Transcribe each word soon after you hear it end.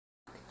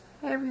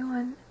Hey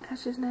everyone,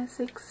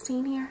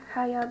 Ashes916 here.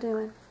 How y'all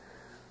doing?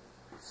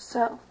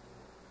 So,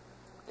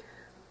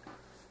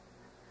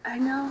 I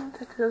know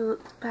that the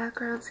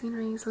background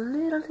scenery is a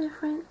little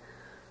different.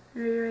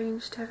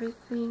 Rearranged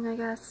everything, I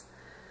guess.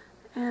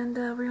 And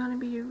we're going to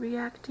be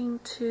reacting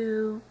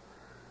to,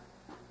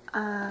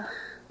 and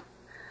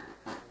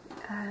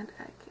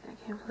I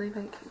can't believe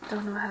I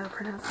don't know how to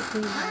pronounce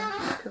his name.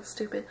 I feel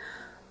stupid.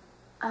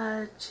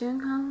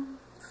 Jonghyun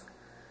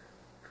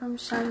from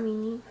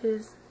SHINee,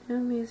 his new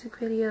music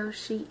video,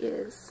 She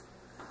Is.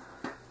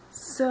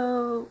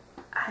 So,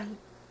 I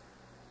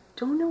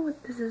don't know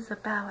what this is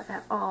about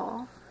at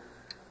all,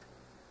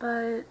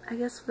 but I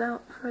guess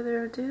without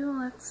further ado,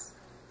 let's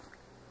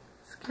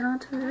get on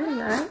to the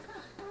video, alright?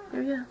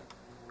 Here we go.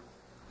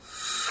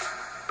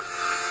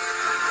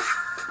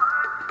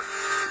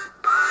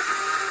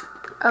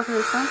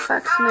 Okay, some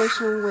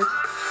fascination with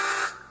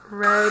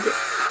red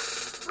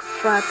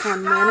flats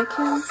on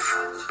mannequins.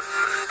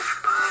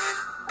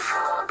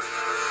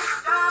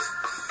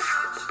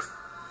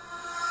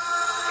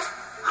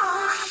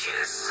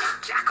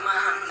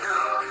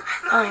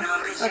 Oh,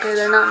 okay,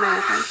 they're not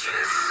mannequins.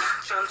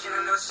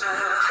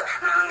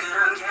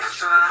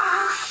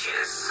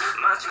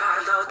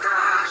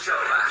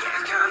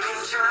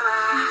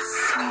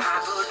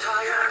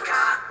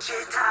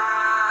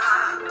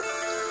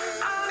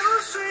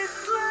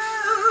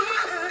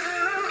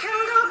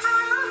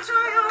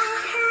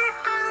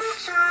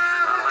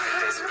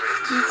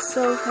 He's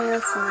so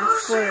handsome, I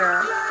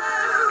swear.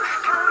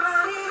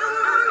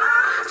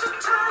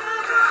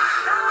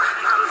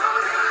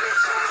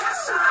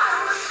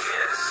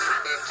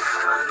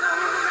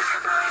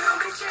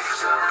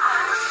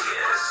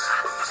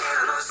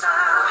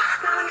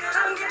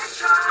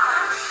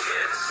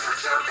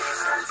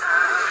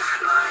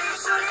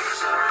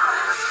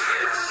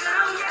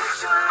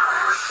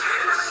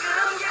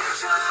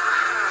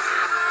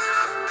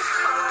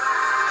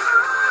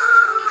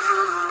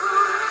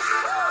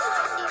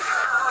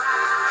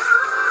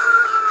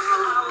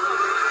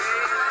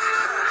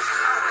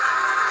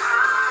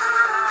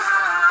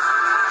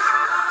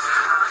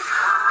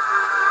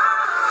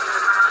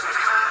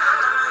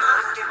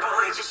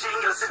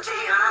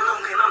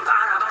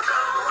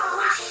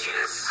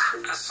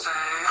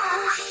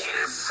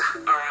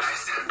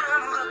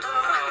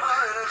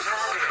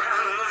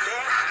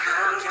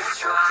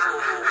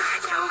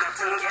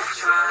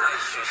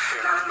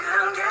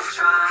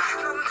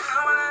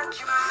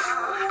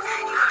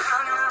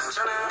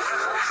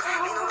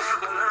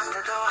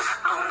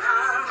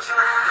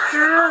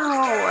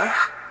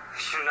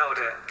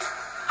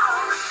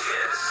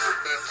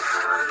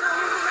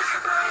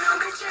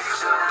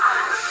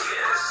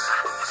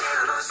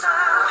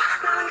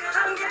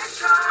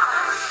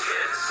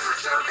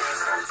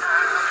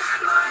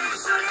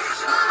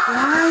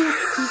 Why is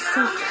he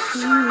so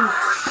cute?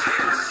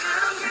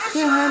 I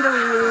can't handle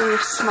your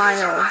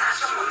smile.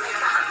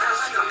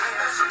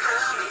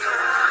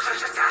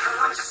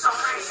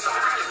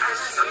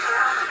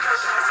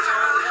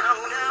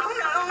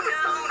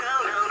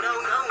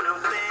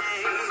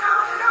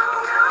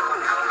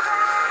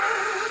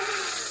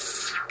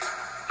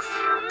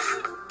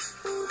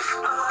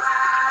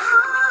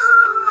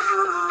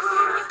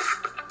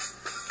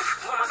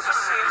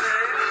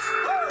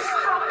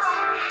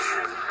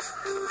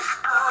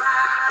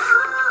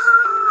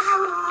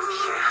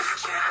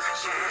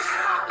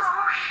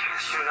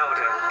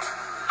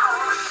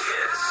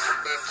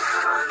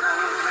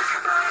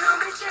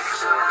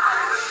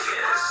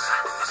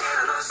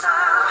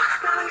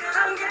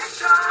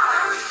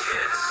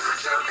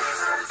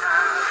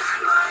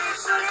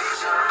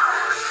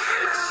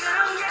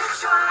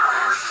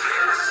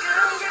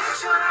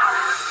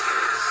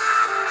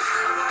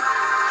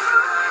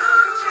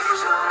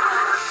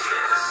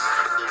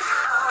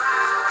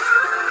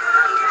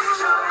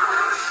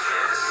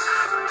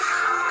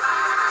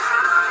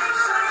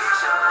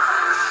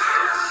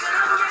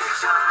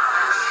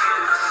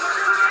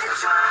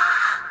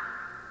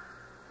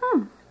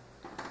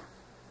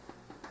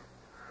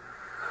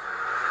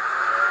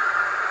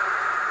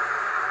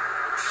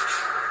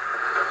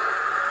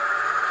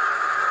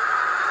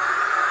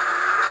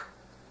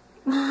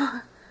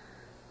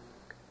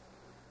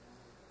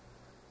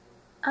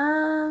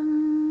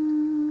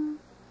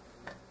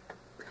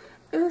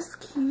 It was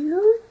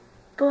cute,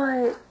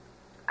 but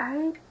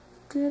I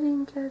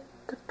didn't get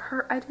the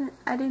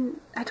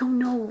I don't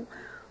know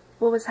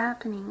what was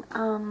happening.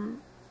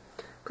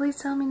 Please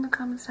tell me in the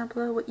comments down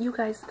below what you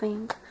guys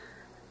think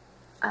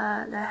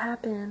that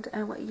happened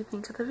and what you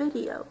think of the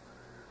video.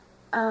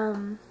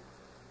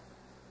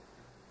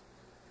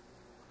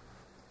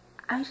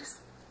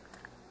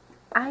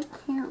 I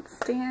can't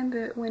stand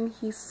it when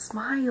he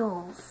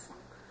smiles.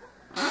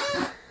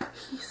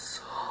 He's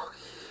so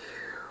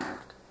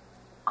cute.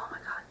 Oh my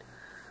god.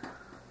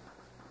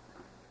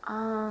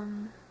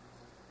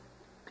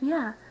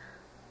 Yeah.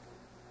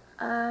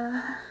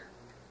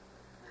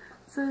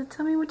 So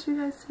tell me what you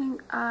guys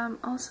think.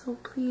 Also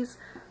please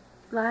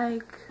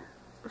like,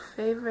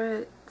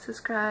 favorite,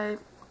 subscribe,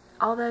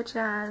 all that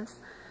jazz.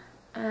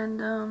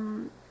 And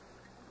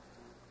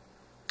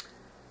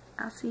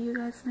I'll see you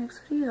guys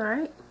next video,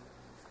 alright?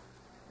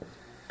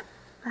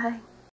 Bye.